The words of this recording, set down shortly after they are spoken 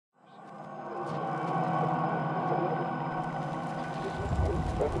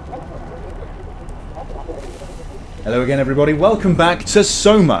Hello again, everybody. Welcome back to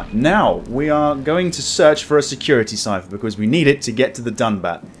Soma. Now, we are going to search for a security cipher because we need it to get to the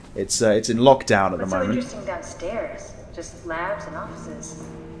DUNBAT. It's in lockdown at the moment. What's so interesting downstairs? Just labs and offices.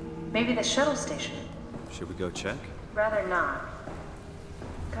 Maybe the shuttle station. Should we go check? Rather not.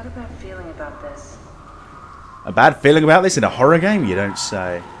 Got a bad feeling about this. A bad feeling about this in a horror game? You don't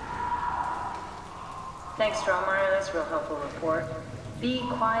say. Thanks, Strohmeyer. That's a real helpful report. Be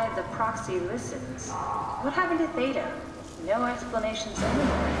quiet, the proxy listens. What happened to Theta? No explanations anywhere.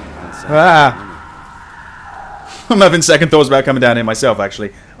 Ah! I'm having second thoughts about coming down here myself,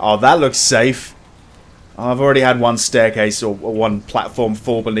 actually. Oh, that looks safe. Oh, I've already had one staircase or one platform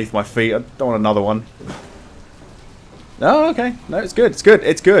fall beneath my feet. I don't want another one. Oh, okay. No, it's good. It's good.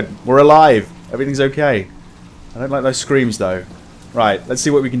 It's good. We're alive. Everything's okay. I don't like those screams, though. Right, let's see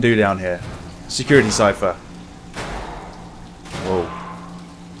what we can do down here. Security cipher. Whoa.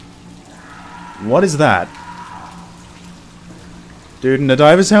 What is that? Dude in a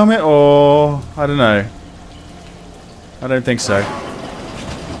diver's helmet, or... I don't know. I don't think so.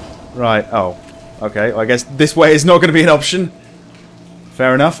 Right, oh. Okay, well, I guess this way is not going to be an option.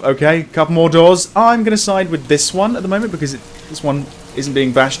 Fair enough, okay. Couple more doors. I'm going to side with this one at the moment because this one isn't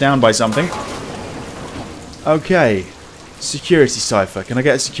being bashed down by something. Okay. Security cipher. Can I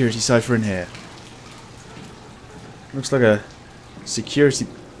get a security cipher in here? Looks like a security...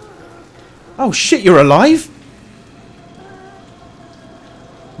 Oh shit, you're alive?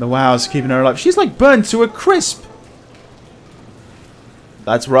 The wow's keeping her alive. She's like burnt to a crisp.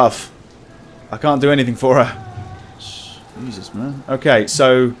 That's rough. I can't do anything for her. Jesus, man. Okay,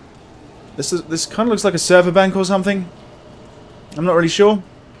 so this kind of looks like a server bank or something. I'm not really sure.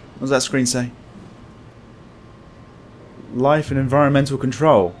 What does that screen say? Life and environmental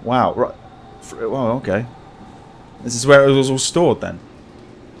control. Wow. Right. Oh, okay. This is where it was all stored then.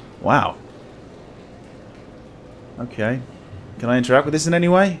 Wow. Okay. Can I interact with this in any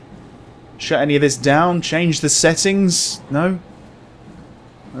way? Shut any of this down? Change the settings? No?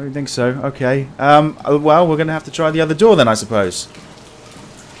 I don't think so. Okay. Well, we're going to have to try the other door then, I suppose.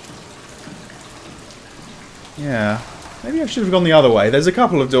 Yeah. Maybe I should have gone the other way. There's a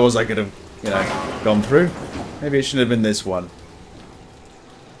couple of doors I could have, you know, gone through. Maybe it should have been this one.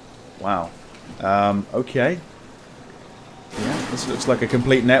 Wow. Okay. Yeah, this looks like a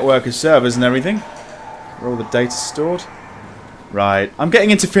complete network of servers and everything. Where all the data's stored. Right. I'm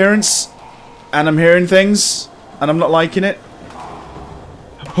getting interference. And I'm hearing things. And I'm not liking it.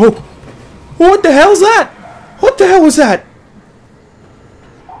 Oh! What the hell's that? What the hell was that?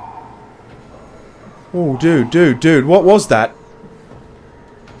 Oh, dude. What was that?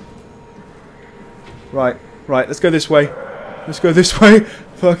 Right. Let's go this way. Let's go this way.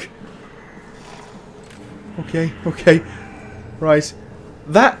 Fuck. Okay. Right.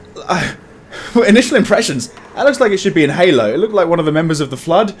 That... initial impressions. That looks like it should be in Halo. It looked like one of the members of the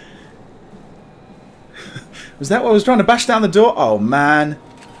Flood. Was that what was trying to bash down the door? Oh, man.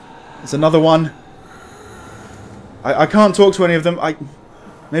 There's another one. I can't talk to any of them.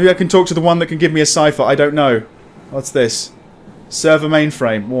 Maybe I can talk to the one that can give me a cipher. I don't know. What's this? Server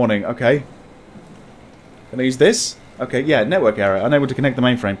mainframe. Warning. Okay. Can I use this? Okay, yeah. Network error. Unable to connect the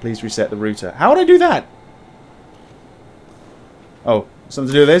mainframe. Please reset the router. How would I do that? Oh.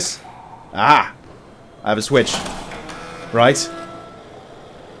 Something to do with this? Ah! I have a switch. Right.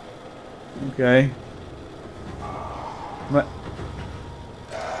 Okay.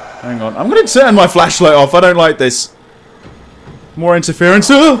 Hang on. I'm going to turn my flashlight off. I don't like this. More interference.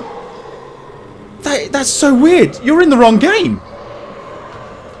 Oh! That's so weird. You're in the wrong game.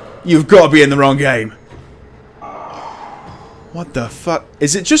 You've got to be in the wrong game. What the fuck?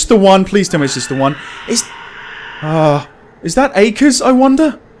 Is it just the one? Please tell me it's just the one. Is that Acres, I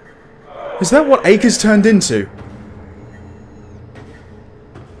wonder? Is that what Acres turned into?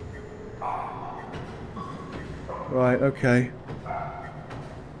 Right, okay.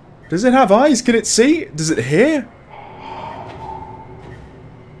 Does it have eyes? Can it see? Does it hear?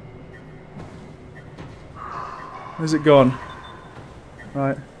 Where's it gone?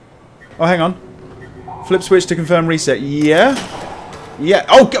 Right. Oh, hang on. Flip switch to confirm reset. Yeah? Yeah.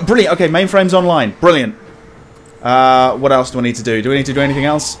 Oh, brilliant. Okay, mainframe's online. Brilliant. What else do I need to do? Do I need to do anything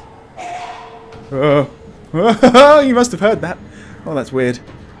else? You must have heard that. Oh, that's weird.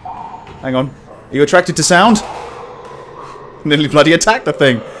 Hang on. Are you attracted to sound? Nearly bloody attacked the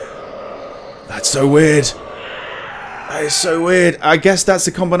thing. That's so weird. That is so weird. I guess that's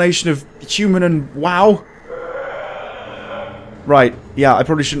a combination of human and WoW. Right. Yeah, I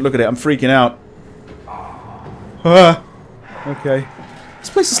probably shouldn't look at it. I'm freaking out. Okay. This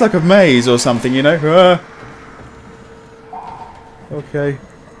place is like a maze or something, you know? Okay.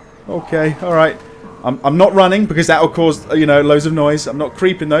 Okay, alright. I'm not running because that will cause, you know, loads of noise. I'm not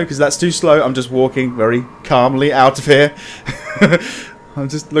creeping though because that's too slow. I'm just walking very calmly out of here. I'm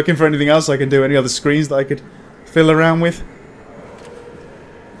just looking for anything else I can do, any other screens that I could fill around with.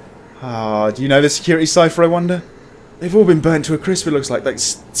 Ah, do you know the security cipher, I wonder? They've all been burnt to a crisp, it looks like. Like,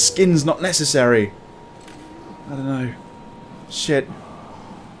 skin's not necessary. I don't know. Shit.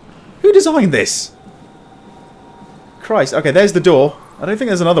 Who designed this? Christ. Okay, there's the door. I don't think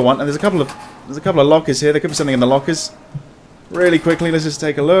there's another one. And there's a couple of lockers here. There could be something in the lockers. Really quickly, let's just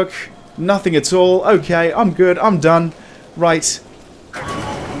take a look. Nothing at all. Okay, I'm good. I'm done. Right.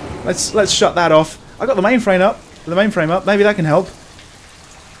 Let's shut that off. I got the mainframe up. Maybe that can help.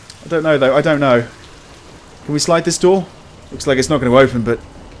 I don't know though. I don't know. Can we slide this door? Looks like it's not going to open, but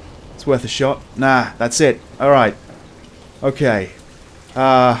it's worth a shot. Nah, that's it. All right. Okay.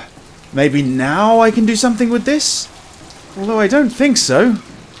 Maybe now I can do something with this? Although I don't think so.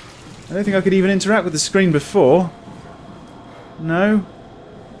 I don't think I could even interact with the screen before. No.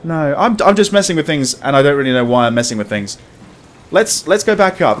 No. I'm just messing with things, and I don't really know why I'm messing with things. Let's go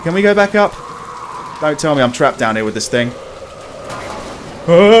back up. Can we go back up? Don't tell me I'm trapped down here with this thing.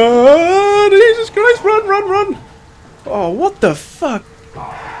 Oh, Jesus Christ! Run, run, run! Oh, what the fuck?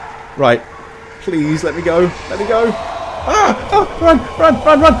 Right. Please, let me go. Let me go. Ah! Oh, run, run,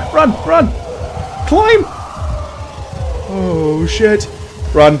 run, run, run, run! Climb! Oh, shit.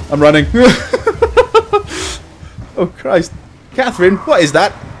 Run. I'm running. Oh, Christ. Catherine, what is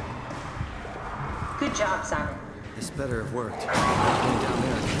that? Good job, Simon. This better have worked.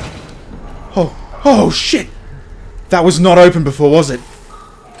 Oh, shit! That was not open before, was it?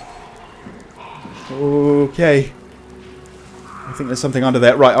 Okay. I think there's something under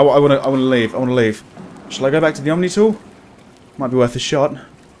there. Right, I want to leave. I want to leave. Shall I go back to the Omni tool? Might be worth a shot.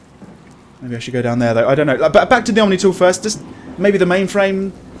 Maybe I should go down there, though. I don't know. Back to the Omni tool first. Just maybe the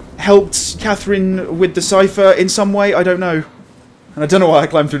mainframe helped Catherine with the Cipher in some way. I don't know. And I don't know why I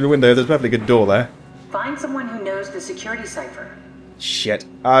climbed through the window. There's probably a good door there. Find someone who knows the security cipher. Shit.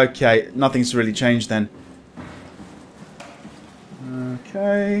 Okay. Nothing's really changed then.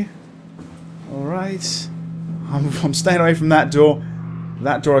 Okay. Alright. I'm staying away from that door.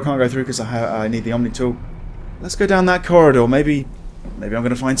 That door I can't go through because I need the Omni tool. Let's go down that corridor. Maybe I'm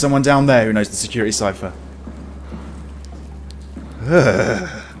going to find someone down there who knows the security cipher.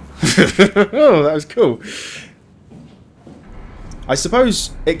 Oh, that was cool. I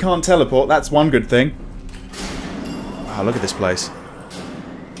suppose it can't teleport. That's one good thing. Wow, look at this place.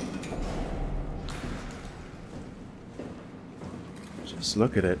 Just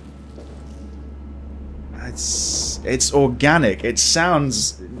look at it. It's organic. It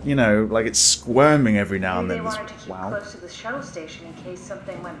sounds, you know, like it's squirming every now and then. Maybe they wanted to keep close to the shuttle station in case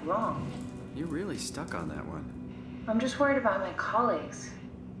something went wrong. You're really stuck on that one. I'm just worried about my colleagues.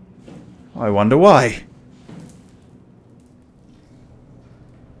 I wonder why.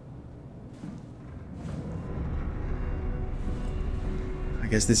 I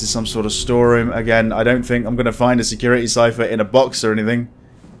guess this is some sort of storeroom. Again, I don't think I'm going to find a security cipher in a box or anything.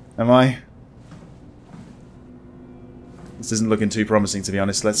 Am I? This isn't looking too promising, to be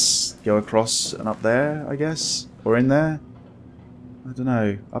honest. Let's go across and up there, I guess. Or in there. I don't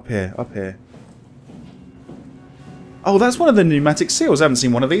know. Up here, up here. Oh, that's one of the pneumatic seals. I haven't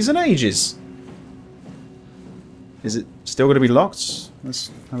seen one of these in ages. Is it still going to be locked?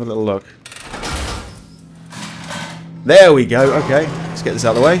 Let's have a little look. There we go. Okay, let's get this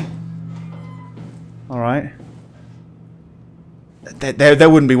out of the way. Alright. There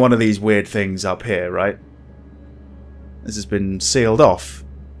wouldn't be one of these weird things up here, right? This has been sealed off.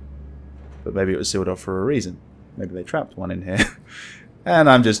 But maybe it was sealed off for a reason. Maybe they trapped one in here. And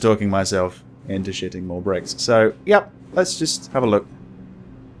I'm just talking myself into shitting more bricks. So, yep, let's just have a look.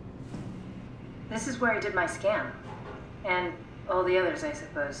 This is where I did my scan. And all the others, I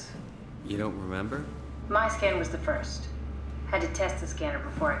suppose. You don't remember? My scan was the first. Had to test the scanner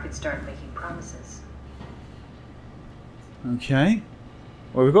before I could start making promises. Okay.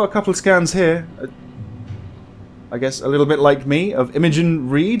 Well, we've got a couple of scans here. I guess a little bit like me, of Imogen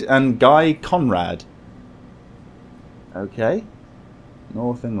Reed and Guy Conrad. Okay.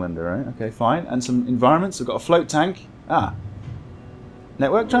 North Englander, right? Okay, fine. And some environments. We've got a float tank. Ah.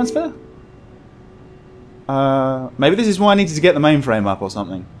 Network transfer? Maybe this is why I needed to get the mainframe up or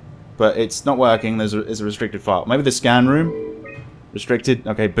something. But it's not working. There's a restricted file. Maybe the scan room? Restricted.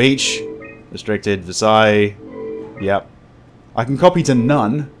 Okay, beach. Restricted. Versailles. Yep. I can copy to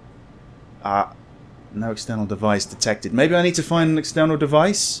none. No external device detected. Maybe I need to find an external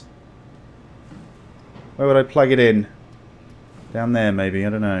device? Where would I plug it in? Down there, maybe. I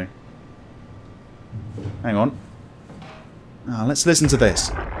don't know. Hang on. Let's listen to this.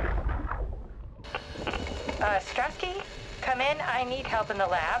 I need help in the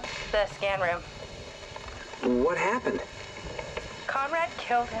lab, the scan room. What happened? Conrad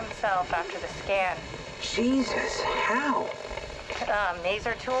killed himself after the scan. Jesus, how?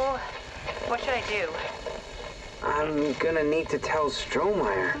 Maser tool? What should I do? I'm gonna need to tell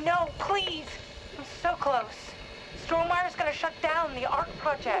Strohmeyer. No, please! I'm so close. Strohmeyer's gonna shut down the art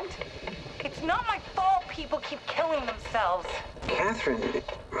project. It's not my fault people keep killing themselves. Catherine,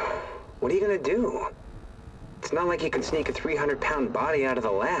 what are you gonna do? It's not like you can sneak a 300-pound body out of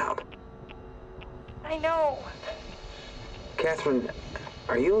the lab. I know. Catherine,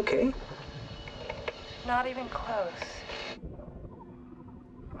 are you okay? Not even close.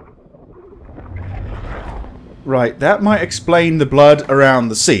 Right, that might explain the blood around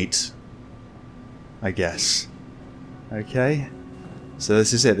the seat. I guess. Okay. So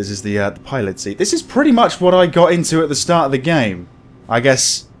this is it. This is the pilot seat. This is pretty much what I got into at the start of the game. I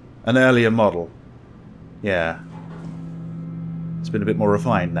guess an earlier model. Yeah. It's been a bit more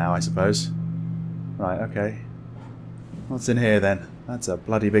refined now, I suppose. Right, okay. What's in here then? That's a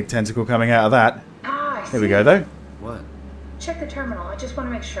bloody big tentacle coming out of that. Ah, I see. Here we go, though. What? Check the terminal. I just want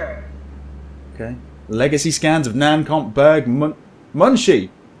to make sure. Okay. Legacy scans of Nancomp, Berg, Munchie,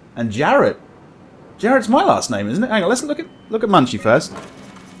 and Jarrett. Jarrett's my last name, isn't it? Hang on, let's look at Munchie first.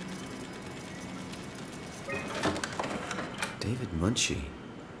 David Munchie.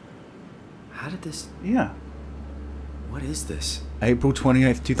 How did this... Yeah. What is this? April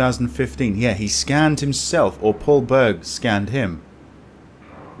 28th, 2015. Yeah, he scanned himself, or Paul Berg scanned him.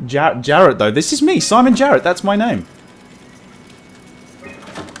 Jarrett, though. This is me, Simon Jarrett. That's my name.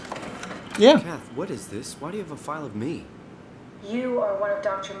 Yeah. Kath, what is this? Why do you have a file of me? You are one of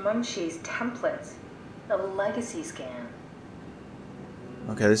Dr. Munchie's templates. The legacy scan.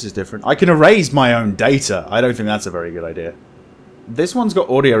 Okay, this is different. I can erase my own data. I don't think that's a very good idea. This one's got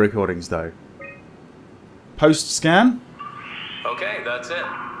audio recordings, though. Post-scan? Okay, that's it.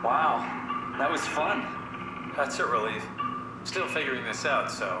 Wow, that was fun. That's a relief. Still figuring this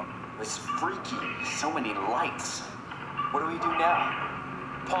out, so... This is freaky. So many lights. What do we do now?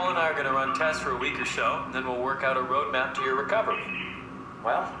 Paul and I are going to run tests for a week or so, and then we'll work out a roadmap to your recovery.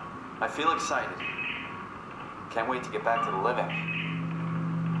 Well, I feel excited. Can't wait to get back to the living.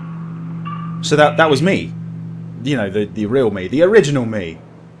 So that was me. You know, the real me. The original me.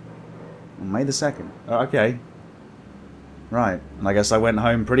 On May the 2nd. Okay. Right. And I guess I went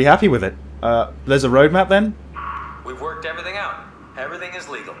home pretty happy with it. There's a roadmap then? We've worked everything out. Everything is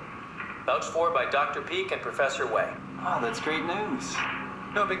legal. Vouched for by Dr. Peak and Professor Way. Oh, that's great news.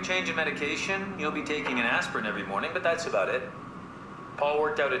 No big change in medication. You'll be taking an aspirin every morning, but that's about it. Paul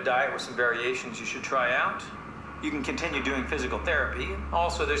worked out a diet with some variations you should try out. You can continue doing physical therapy.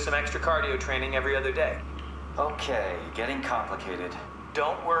 Also, there's some extra cardio training every other day. Okay, getting complicated.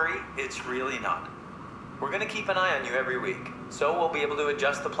 Don't worry, it's really not. We're going to keep an eye on you every week, so we'll be able to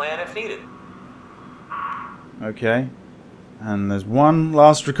adjust the plan if needed. Okay. And there's one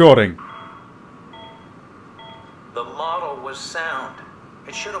last recording. The model was sound.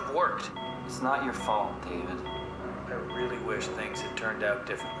 It should have worked. It's not your fault, David. I really wish things had turned out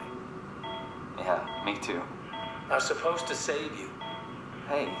differently. Yeah, me too. I was supposed to save you.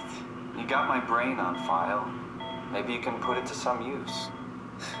 Hey, you got my brain on file. Maybe you can put it to some use.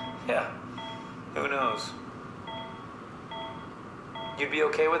 Yeah, who knows? You'd be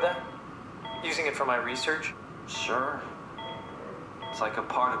okay with that? Using it for my research? Sure. It's like a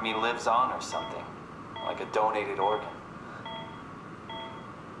part of me lives on or something. Like a donated organ.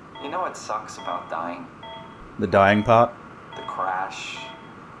 You know what sucks about dying? The dying part? The crash.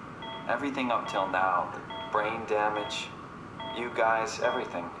 Everything up till now. The brain damage. You guys,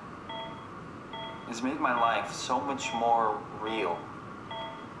 everything. Has made my life so much more real.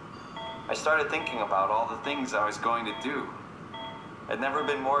 I started thinking about all the things I was going to do. I'd never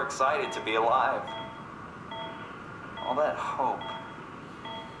been more excited to be alive. All that hope.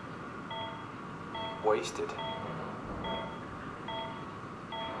 Wasted.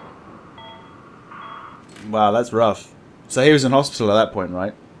 Wow, that's rough. So he was in hospital at that point,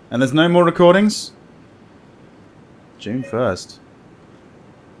 right? And there's no more recordings? June 1st.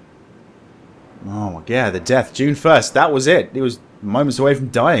 Oh, yeah, the death. June 1st. That was it. He was moments away from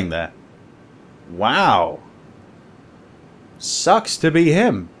dying there. Wow. Sucks to be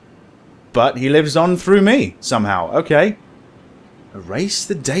him. But he lives on through me, somehow. Okay. Erase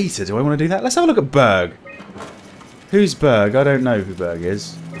the data. Do I want to do that? Let's have a look at Berg. Who's Berg? I don't know who Berg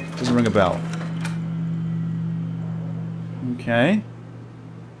is. Doesn't ring a bell. Okay.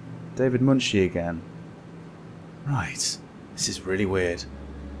 David Munchie again. Right. This is really weird.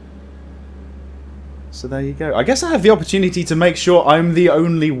 So there you go. I guess I have the opportunity to make sure I'm the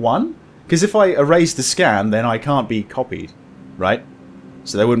only one. Because if I erase the scan, then I can't be copied. right?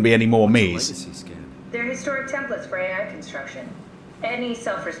 So there wouldn't be any more me's. Legacy scan. They're historic templates for AI construction. Any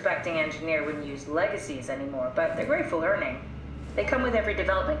self-respecting engineer wouldn't use legacies anymore, but they're great for learning. They come with every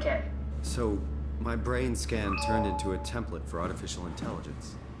development kit. So, my brain scan turned into a template for artificial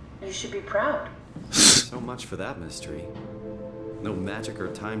intelligence. You should be proud. So much for that mystery. No magic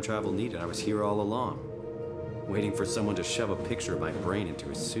or time travel needed. I was here all along, waiting for someone to shove a picture of my brain into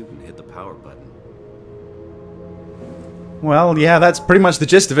a suit and hit the power button. Well, yeah, that's pretty much the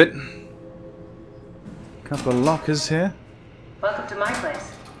gist of it. Couple of lockers here. Welcome to my place.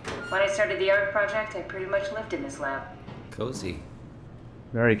 When I started the art project, I pretty much lived in this lab. Cozy.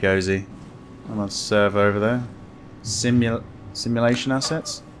 Very cozy. I'm on server over there. Simulation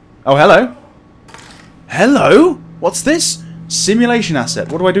assets. Oh, hello. Hello? What's this? Simulation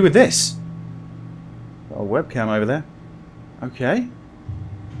asset. What do I do with this? Got a webcam over there. Okay.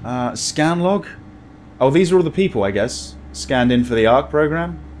 Scan log. Oh, these are all the people, I guess. Scanned in for the ARC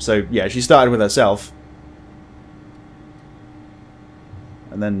program. So, yeah, she started with herself.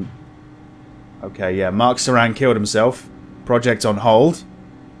 And then... Okay, yeah, Mark Saran killed himself. Project on hold.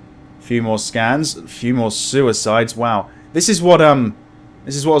 A few more scans. A few more suicides. Wow. This is what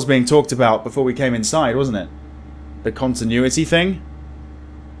was being talked about before we came inside, wasn't it? The continuity thing.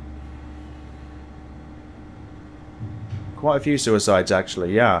 Quite a few suicides,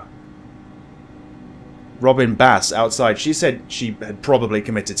 actually, yeah. Robin Bass outside. She said she had probably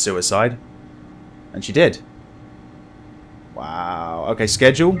committed suicide. And she did. Wow. Okay,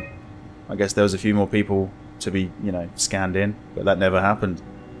 schedule. I guess there was a few more people to be, you know, scanned in. But that never happened.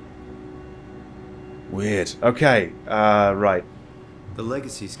 Weird. Okay, right. The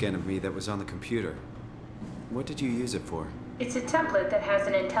legacy scan of me that was on the computer. What did you use it for? It's a template that has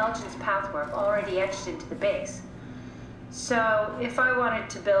an intelligence pathwork already etched into the base. So, if I wanted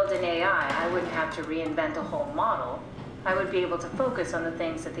to build an AI, I wouldn't have to reinvent a whole model. I would be able to focus on the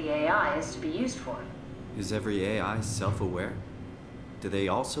things that the AI is to be used for. Is every AI self-aware? Do they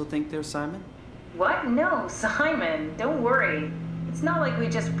also think they're Simon? What? No, Simon. Don't worry. It's not like we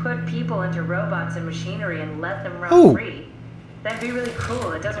just put people into robots and machinery and let them run free. That'd be really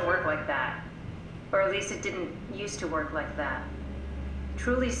cruel. It doesn't work like that. Or at least it didn't used to work like that.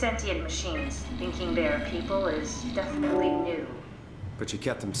 Truly sentient machines thinking they are people is definitely new. But you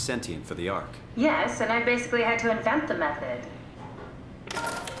kept them sentient for the ARC. Yes, and I basically had to invent the method.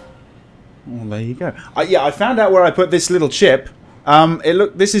 Well, there you go. Yeah, I found out where I put this little chip.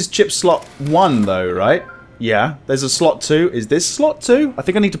 This is chip slot 1 though, right? Yeah, there's a slot 2. Is this slot 2? I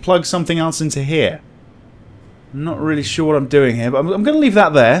think I need to plug something else into here. I'm not really sure what I'm doing here, but I'm going to leave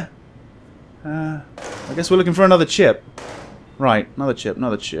that there. I guess we're looking for another chip. Right, another chip,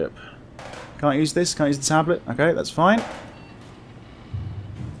 another chip. Can't use this, can't use the tablet. Okay, that's fine.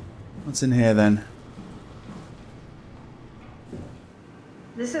 What's in here then?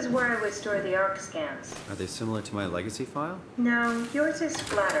 This is where I would store the ARC scans. Are they similar to my legacy file? No, yours is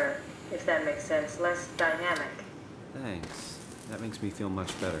flatter, if that makes sense, less dynamic. Thanks. That makes me feel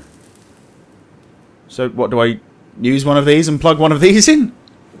much better. So what, do I use one of these and plug one of these in?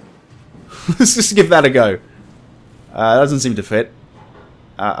 Let's just give that a go. That doesn't seem to fit.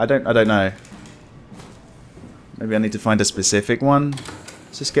 I don't know. Maybe I need to find a specific one.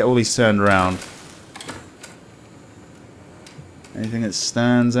 Let's just get all these turned around. Anything that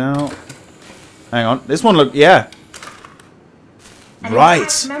stands out? Hang on. This one look, yeah. An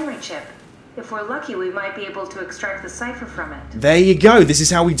Right. memory chip. If we're lucky, we might be able to extract the cipher from it. There you go. This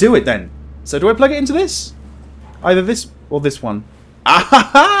is how we do it then. So do I plug it into this? Either this or this one.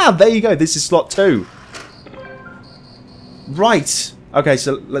 Ah, there you go. This is slot 2. Right. Okay,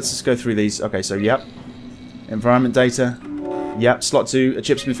 so let's just go through these. Okay, so yep. Environment data. Yep, slot 2. A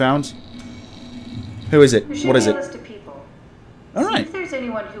chip's been found. Who is it? There should What is be a it? list of people. All See right. if there's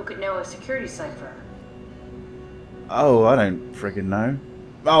anyone who could know a security cipher. Oh, I don't friggin' know.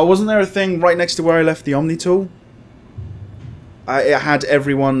 Oh, wasn't there a thing right next to where I left the Omni tool? It had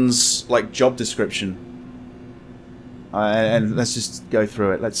everyone's like job description. And let's just go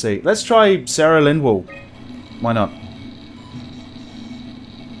through it. Let's see. Let's try Sarah Lindwall. Why not?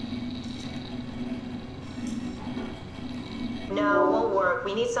 No, won't work.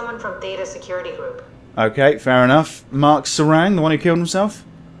 We need someone from Theta Security Group. Okay, fair enough. Mark Sarang, the one who killed himself.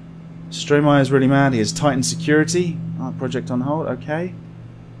 Strohmeyer's really mad. He has Titan security. Art project on hold. Okay.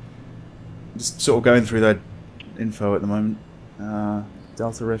 Just sort of going through their info at the moment.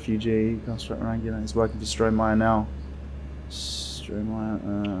 Delta refugee. Construct Wrangler. He's working for Strohmeyer now. Strohmeyer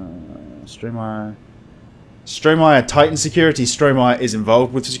Titan security. Strohmeyer is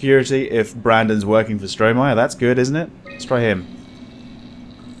involved with security. If Brandon's working for Strohmeyer, that's good, isn't it? Let's try him.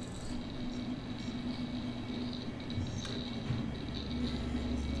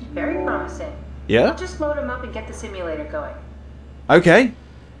 Yeah? I'll just load him up and get the simulator going. Okay.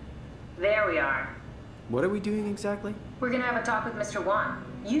 There we are. What are we doing exactly? We're gonna have a talk with Mr. Wan.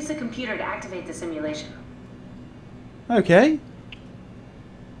 Use the computer to activate the simulation. Okay.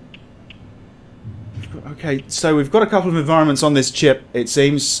 Okay, so we've got a couple of environments on this chip, it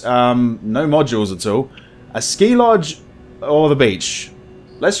seems. No modules at all. A ski lodge or the beach?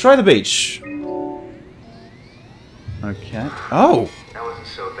 Let's try the beach. Okay. Oh! That wasn't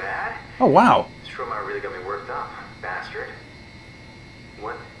so bad. Oh, wow. This Soma really got me worked up, bastard.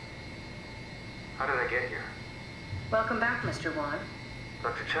 What? How did I get here? Welcome back, Mr. Wan.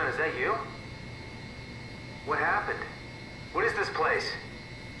 Dr. Chun, is that you? What happened? What is this place?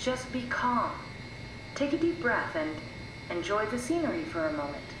 Just be calm. Take a deep breath and enjoy the scenery for a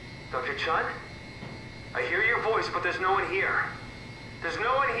moment. Dr. Chun? I hear your voice, but there's no one here. There's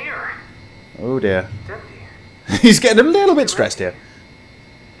no one here. Oh, dear. It's empty. He's getting a little bit stressed here.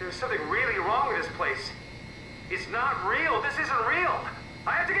 There's something really wrong with this place. It's not real. This isn't real.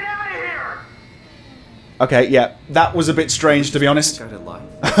 I have to get out of here. Okay, yeah, that was a bit strange, to be honest. Guy to life.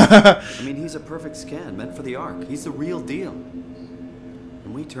 I mean, he's a perfect scan, meant for the Ark. He's the real deal.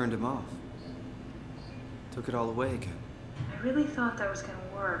 And we turned him off. Took it all away again. I really thought that was gonna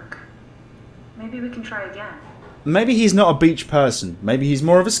work. Maybe we can try again. Maybe he's not a beach person. Maybe he's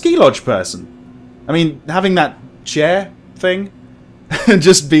more of a ski lodge person. I mean, having that chair thing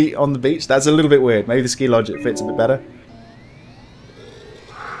just be on the beach, that's a little bit weird. Maybe the ski lodge, it fits a bit better.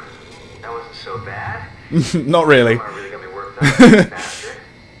 That wasn't so bad. Not really. Soma really got me worked up, bastard.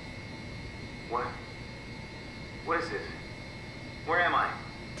 What? What is this? Where am I?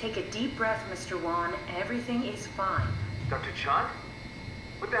 Take a deep breath, Mr. Wan. Everything is fine. Dr. Chun?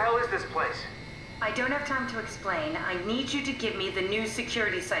 What the hell is this place? I don't have time to explain. I need you to give me the new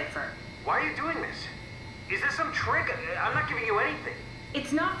security cipher. Why are you doing this? Is this some trick? I'm not giving you anything.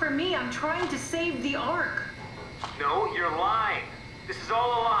 It's not for me. I'm trying to save the Ark. No, you're lying. This is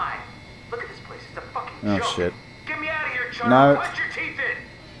all a lie. Look at this place. It's a fucking joke. Oh, shit. Get me out of here, Chun. No. I'll punch your teeth in.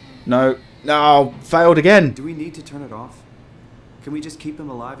 No. No, failed again. Do we need to turn it off? Can we just keep him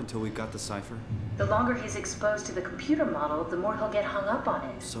alive until we've got the cipher? The longer he's exposed to the computer model, the more he'll get hung up on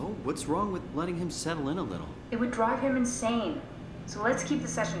it. So, what's wrong with letting him settle in a little? It would drive him insane. So let's keep the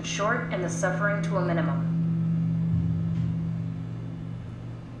session short and the suffering to a minimum.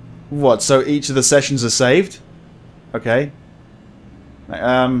 What, so each of the sessions are saved? Okay.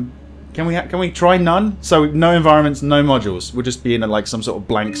 Can we try none? So no environments, no modules. We'll just be in like some sort of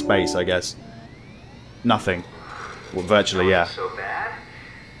blank space, I guess. Nothing. Well, virtually, yeah. So bad?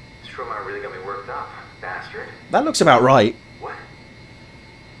 Soma really got me worked up, bastard. That looks about right. What?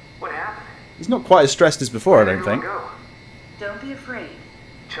 What happened? He's not quite as stressed as before, I Where don't did think. everyone go? Don't be afraid.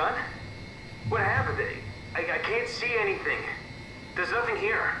 Chun? What happened? I can't see anything. There's nothing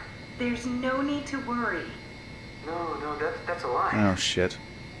here. There's no need to worry. No, that's a lie. Oh, shit.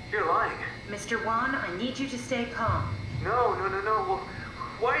 You're lying. Mr. Wan, I need you to stay calm. No. Well,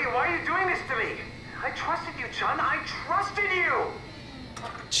 why are you doing this to me? I trusted you, Chun. I trusted you.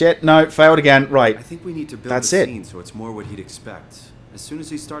 Shit, no, failed again. Right. I think we need to build That's the it. scene so it's more what he'd expect. As soon as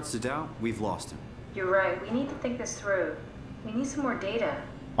he starts to doubt, we've lost him. You're right. We need to think this through. We need some more data.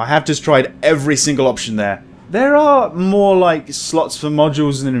 I have just tried every single option there. There are more like slots for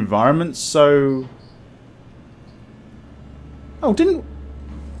modules and environments, so... Oh, didn't...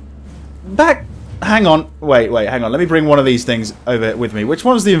 Back... Hang on. Wait, hang on. Let me bring one of these things over with me. Which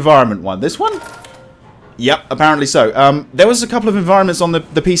one's the environment one? This one? Yep, apparently so. There was a couple of environments on the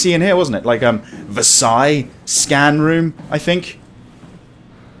PC in here, wasn't it? Like, Versailles, scan room, I think.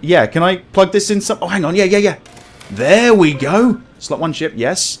 Yeah, can I plug this in some... Oh, hang on. Yeah. There we go. Slot 1 chip,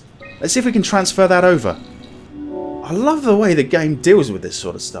 yes. Let's see if we can transfer that over. I love the way the game deals with this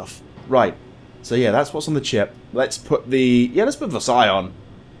sort of stuff. Right. So, yeah, that's what's on the chip. Let's put the... Yeah, let's put Versailles on.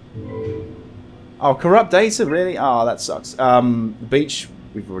 Oh, corrupt data? Really? Oh, that sucks. Beach,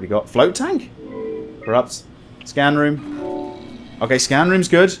 we've already got. Float tank? Corrupt. Scan room. Okay, scan room's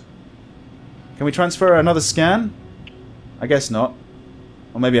good. Can we transfer another scan? I guess not.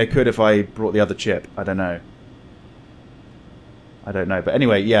 Or maybe I could if I brought the other chip. I don't know. But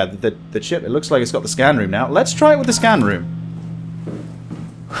anyway, yeah, the chip, it looks like it's got the scan room now. Let's try it with the scan room.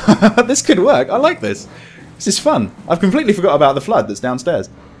 This could work. I like this. This is fun. I've completely forgot about the flood that's downstairs.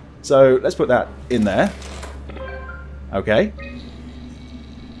 So, let's put that in there. Okay.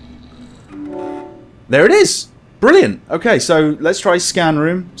 There it is! Brilliant! Okay, so let's try scan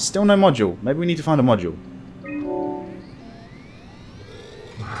room. Still no module. Maybe we need to find a module.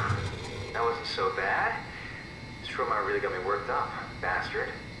 That wasn't so bad. Soma really got me worked up, bastard.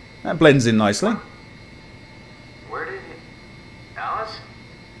 That blends in nicely. Where did... Alice?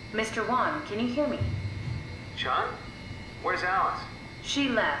 Mr. Wan, can you hear me? Chun? Where's Alice? She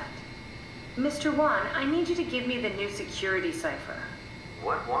left. Mr. Wan, I need you to give me the new security cipher.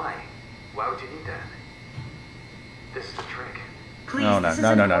 What? Why? Why would you need that? This is a trick. Please, Oh, no, this is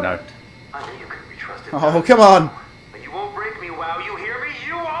no. important. I knew you couldn't be trusted. Oh, come on. But you won't break me, WoW. You hear me?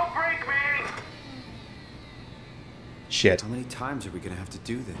 You won't break me! Shit. How many times are we gonna have to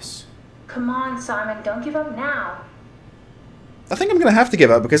do this? Come on, Simon, don't give up now. I think I'm going to have to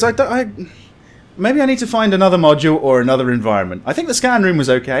give up because maybe I need to find another module or another environment. I think the scan room was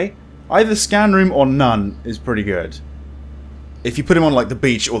okay. Either scan room or none is pretty good. If you put him on like the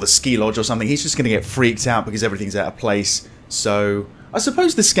beach or the ski lodge or something, he's just going to get freaked out because everything's out of place. So I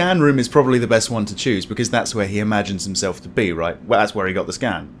suppose the scan room is probably the best one to choose because that's where he imagines himself to be, right? Well, that's where he got the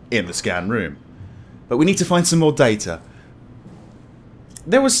scan, in the scan room. But we need to find some more data.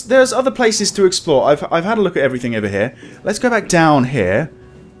 There's other places to explore. I've had a look at everything over here. Let's go back down here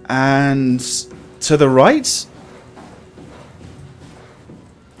and to the right.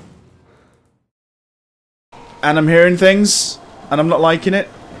 And I'm hearing things and I'm not liking it.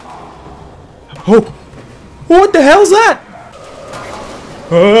 Oh, what the hell's that?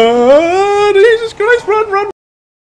 Oh, Jesus Christ! Run, run,